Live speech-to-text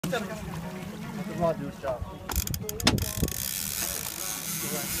the rod do its job.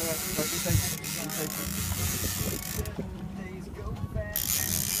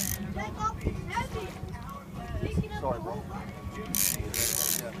 Sorry, bro.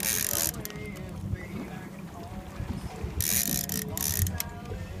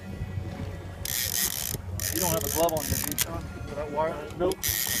 You don't have a glove on your feet, Sean? For that wire? Nope.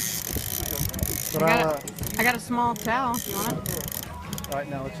 But I got a small towel. You want it? All right,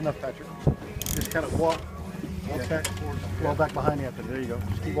 now it's enough, Patrick. Just kind of walk back, roll back behind you after. There you go.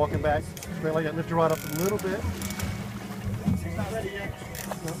 Just keep walking back. Straight like that. Lift your rod up a little bit. He's not ready yet.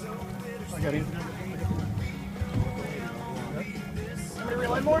 No. I got him. Want me to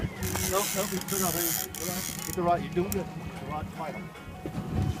reline more? No, turn off. Get the rod. You're doing good. The rod's vital.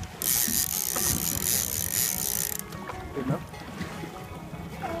 Good enough.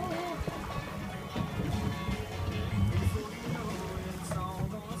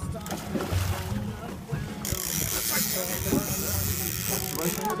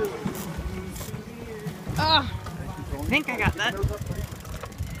 I think I got that.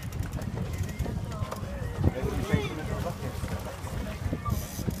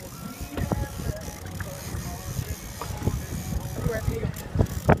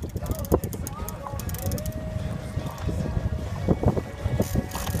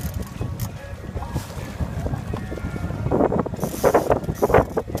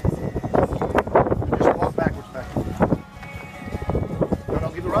 Just walk backwards, Patrick. No,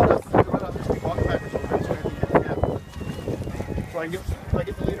 don't get the rod up. Get the rod up. Just keep walking backwards. So I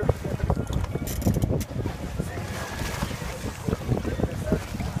get the leader.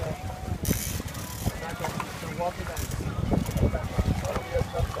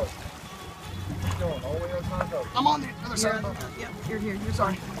 I'm on the other side. Yep, you're here. You're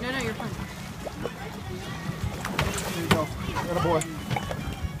sorry. No, you're fine. There you go. Attaboy.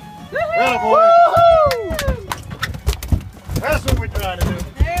 Attaboy. That's what we're trying to do.